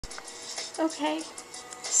Okay,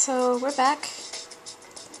 so we're back,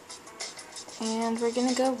 and we're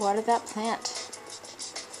gonna go water that plant.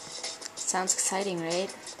 Sounds exciting, right?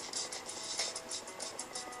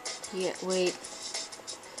 Yeah, wait.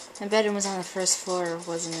 My bedroom was on the first floor,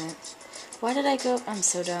 wasn't it? Why did I go? I'm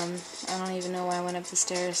so dumb. I don't even know why I went up the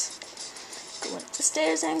stairs. Going up the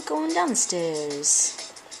stairs and going down the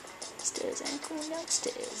stairs. Stairs and going down the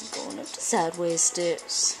stairs. Going up the sideways stairs.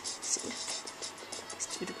 See?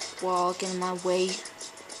 Stupid wall getting in my way.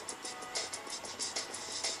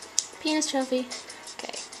 Penis trophy.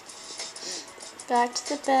 Okay. Back to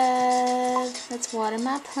the bed. Let's water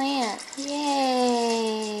my plant.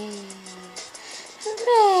 Yay!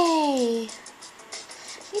 Hooray!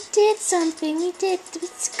 We did something. We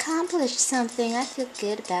accomplished something. I feel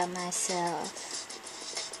good about myself.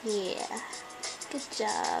 Yeah. Good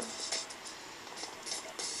job.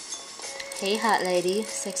 Hey, hot lady.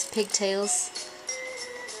 Sexy pigtails.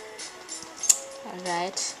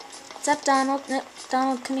 Alright. What's up, Donald? No,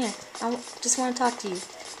 Donald, come here. I just want to talk to you.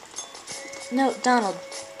 No, Donald.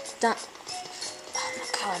 Oh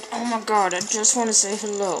my god, I just want to say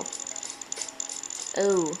hello.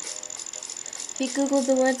 Oh. We googled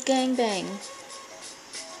the word gangbang.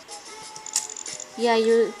 Yeah,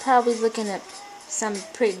 you're probably looking at some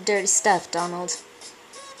pretty dirty stuff, Donald.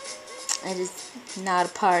 It is not a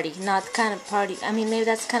party. Not the kind of party. I mean, maybe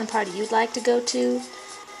that's the kind of party you'd like to go to.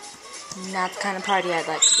 Not the kind of party I'd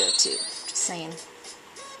like to go to. Just saying.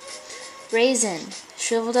 Raisin.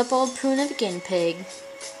 Shriveled up old prune of a guinea pig.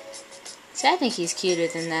 See, I think he's cuter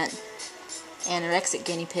than that anorexic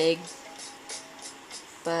guinea pig.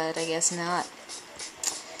 But I guess not.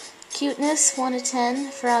 Cuteness, 1 of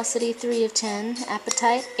 10. Ferocity, 3 of 10.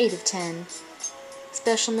 Appetite, 8 of 10.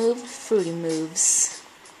 Special move, fruity moves.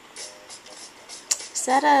 Is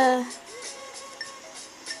that a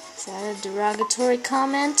derogatory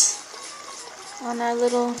comment on our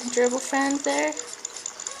little gerbil friend there?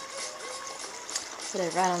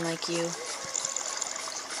 Whatever, I don't like you.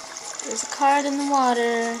 There's a card in the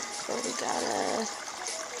water, but we gotta...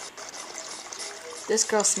 This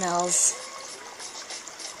girl smells.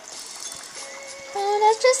 Oh,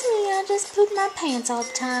 that's just me. I just poop my pants all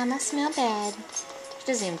the time. I smell bad. She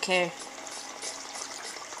doesn't even care.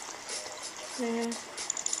 There.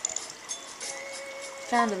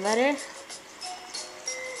 Found a letter.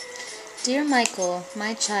 Dear Michael,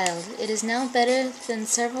 my child, it is now better than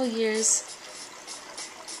several years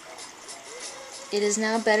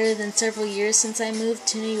since I moved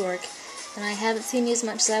to New York, and I haven't seen you as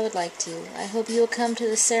much as I would like to. I hope you will come to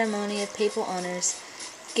the ceremony of papal honors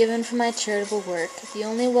given for my charitable work. The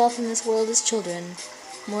only wealth in this world is children.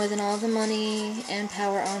 More than all the money and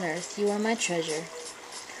power on earth, you are my treasure.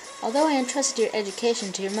 Although I entrusted your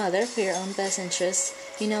education to your mother for your own best interests,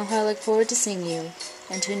 you know how I look forward to seeing you,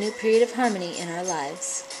 and to a new period of harmony in our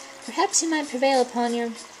lives. Perhaps you might prevail upon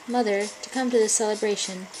your mother to come to this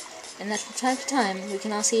celebration, and that from time to time we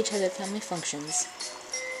can all see each other at family functions.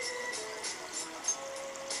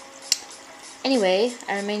 Anyway,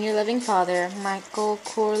 I remain your loving father, Michael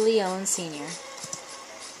Corleone Sr.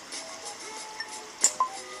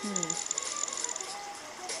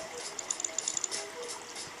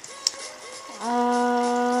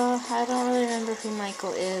 I don't really remember who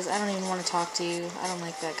Michael is. I don't even want to talk to you. I don't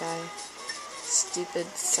like that guy. Stupid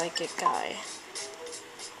psychic guy.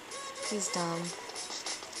 He's dumb.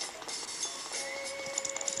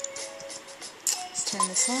 Let's turn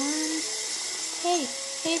this on. Hey,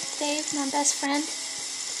 Dave, my best friend.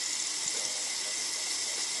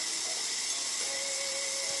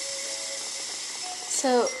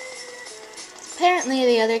 So, apparently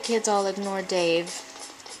the other kids all ignore Dave.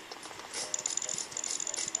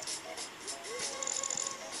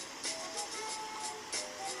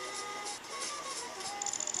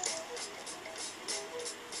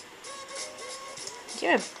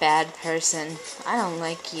 You're a bad person. I don't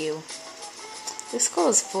like you. This school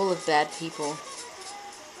is full of bad people.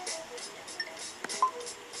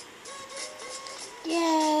 Yay!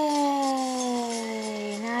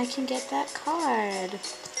 Now I can get that card.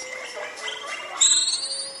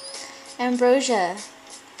 Ambrosia.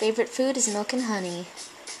 Favorite food is milk and honey.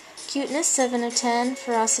 Cuteness, 7 of 10.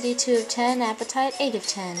 Ferocity, 2 of 10. Appetite, 8 of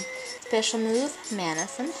 10. Special move, manna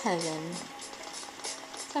from heaven.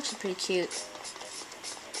 It's actually pretty cute.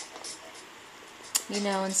 You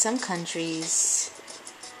know, in some countries,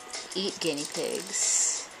 eat guinea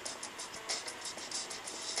pigs.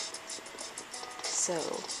 So,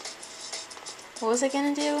 what was I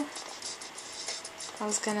gonna do? I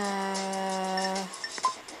was gonna...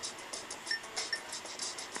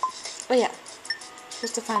 Oh yeah,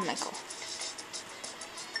 supposed to find Michael.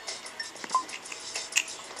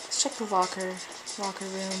 Let's check the locker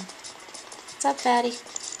room. What's up, fatty?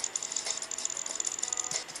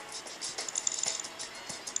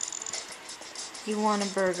 You want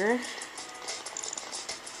a burger?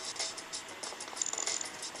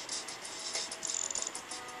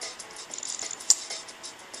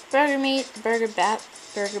 Burger meat, burger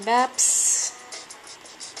baps.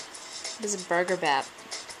 What is a burger bap?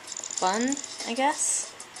 Bun, I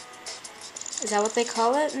guess? Is that what they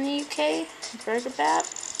call it in the UK? Burger bap?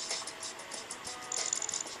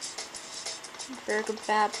 Burger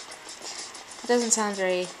bap. That doesn't sound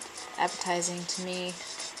very appetizing to me.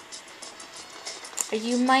 Are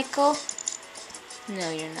you Michael?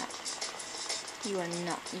 No, you're not. You are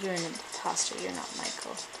not. You're an imposter. You're not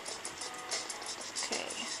Michael. Okay.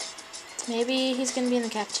 Maybe he's gonna be in the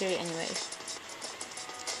cafeteria anyway.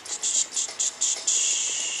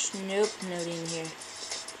 Nope, nobody in here.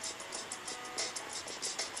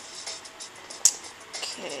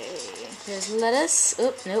 Okay, there's lettuce.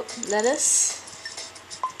 Oh, nope, lettuce.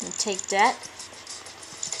 I'm gonna take that.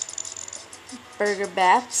 Burger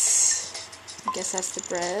baps. I guess that's the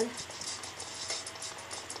bread.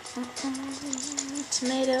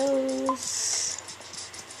 Tomatoes.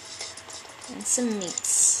 And some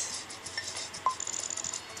meats.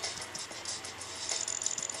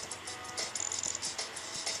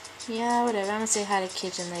 Yeah, whatever. I'm gonna say hi to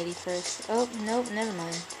Kitchen Lady first. Oh, nope, never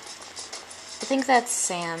mind. I think that's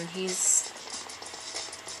Sam. He's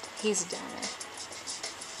a donor.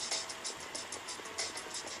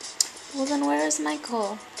 Well, then where is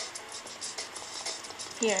Michael?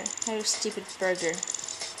 Here, have your stupid burger.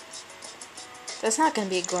 That's not gonna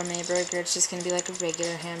be a gourmet burger. It's just gonna be like a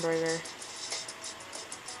regular hamburger.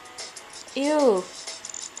 Ew.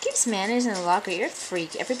 Keeps mayonnaise in the locker. You're a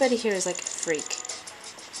freak. Everybody here is like a freak.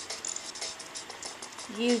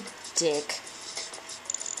 You dick.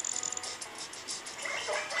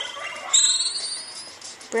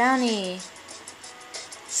 Brownie.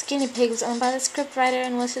 Skinny Pig was owned by the scriptwriter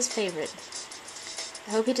and was his favorite.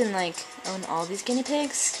 I hope he didn't, like, own all these guinea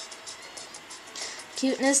pigs.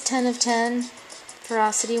 Cuteness, 10 of 10.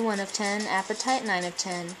 Ferocity, 1 of 10. Appetite, 9 of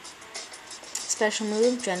 10. Special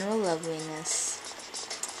move, general loveliness.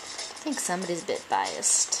 I think somebody's a bit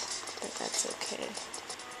biased, but that's okay.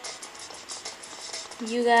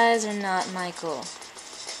 You guys are not Michael.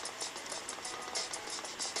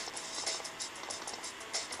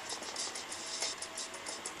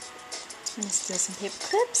 I'm gonna steal some paper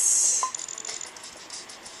clips.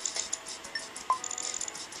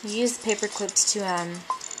 You use the paper clips to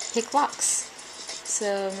pick locks.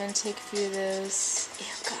 So I'm gonna take a few of those.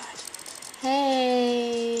 Ew, God.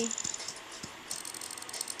 Hey.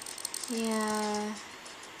 Yeah.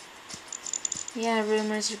 Yeah,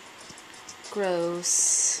 rumors are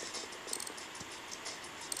gross.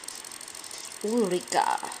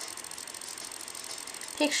 Ulrika.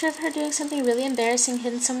 Picture of her doing something really embarrassing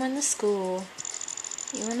hidden somewhere in the school.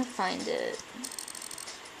 You want to find it.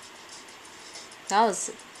 That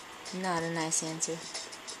was not a nice answer.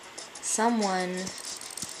 Someone.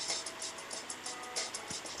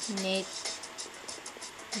 Nate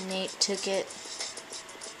took it.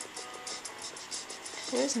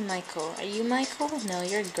 Where's Michael? Are you Michael? No,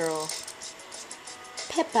 you're a girl.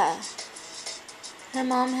 Pippa. Her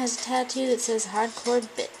mom has a tattoo that says hardcore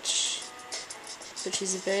bitch. But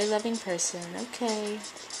she's a very loving person. Okay,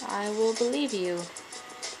 I will believe you.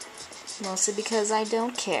 Mostly because I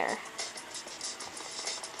don't care.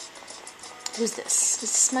 Who's this?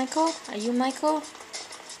 Is this Michael? Are you Michael?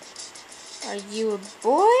 Are you a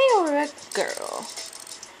boy or a girl?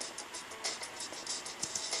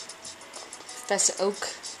 Professor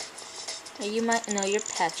Oak. Are you No, you're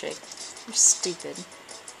Patrick. You're stupid.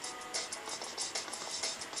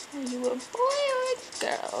 Are you a boy or a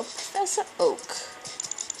girl? Professor Oak.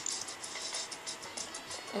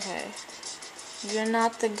 Okay. You're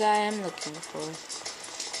not the guy I'm looking for.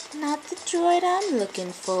 Not the droid I'm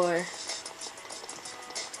looking for.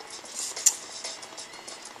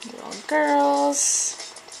 You're all girls.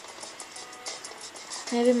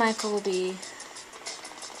 Maybe Michael will be...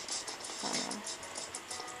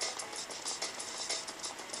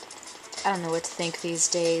 I don't know what to think these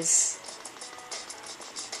days.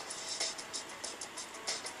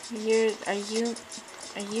 Are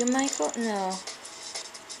you Michael? No.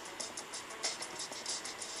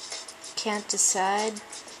 Can't decide.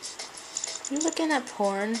 You looking at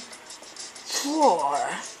porn? Four.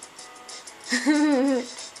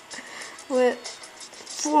 What?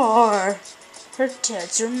 Four. Her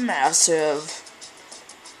tits are massive.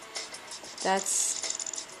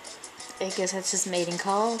 I guess that's his mating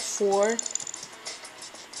call. 4.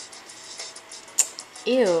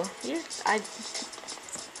 Ew.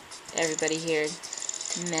 everybody here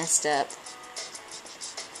messed up.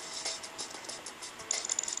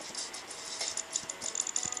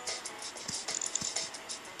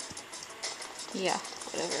 Yeah,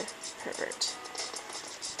 whatever. Pervert.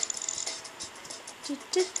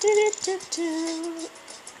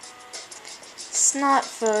 Snot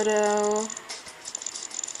photo.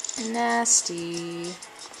 Nasty.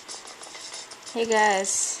 Hey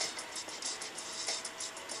guys.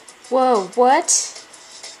 Whoa, what?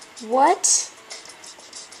 What?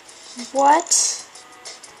 What?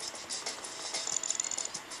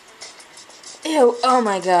 Ew, oh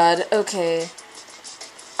my god, okay.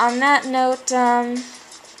 On that note, I'm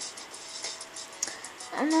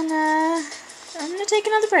gonna take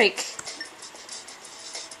another break.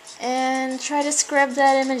 And try to scrub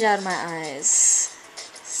that image out of my eyes.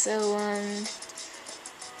 So,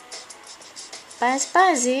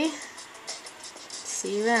 bye-bye.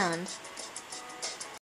 See you around.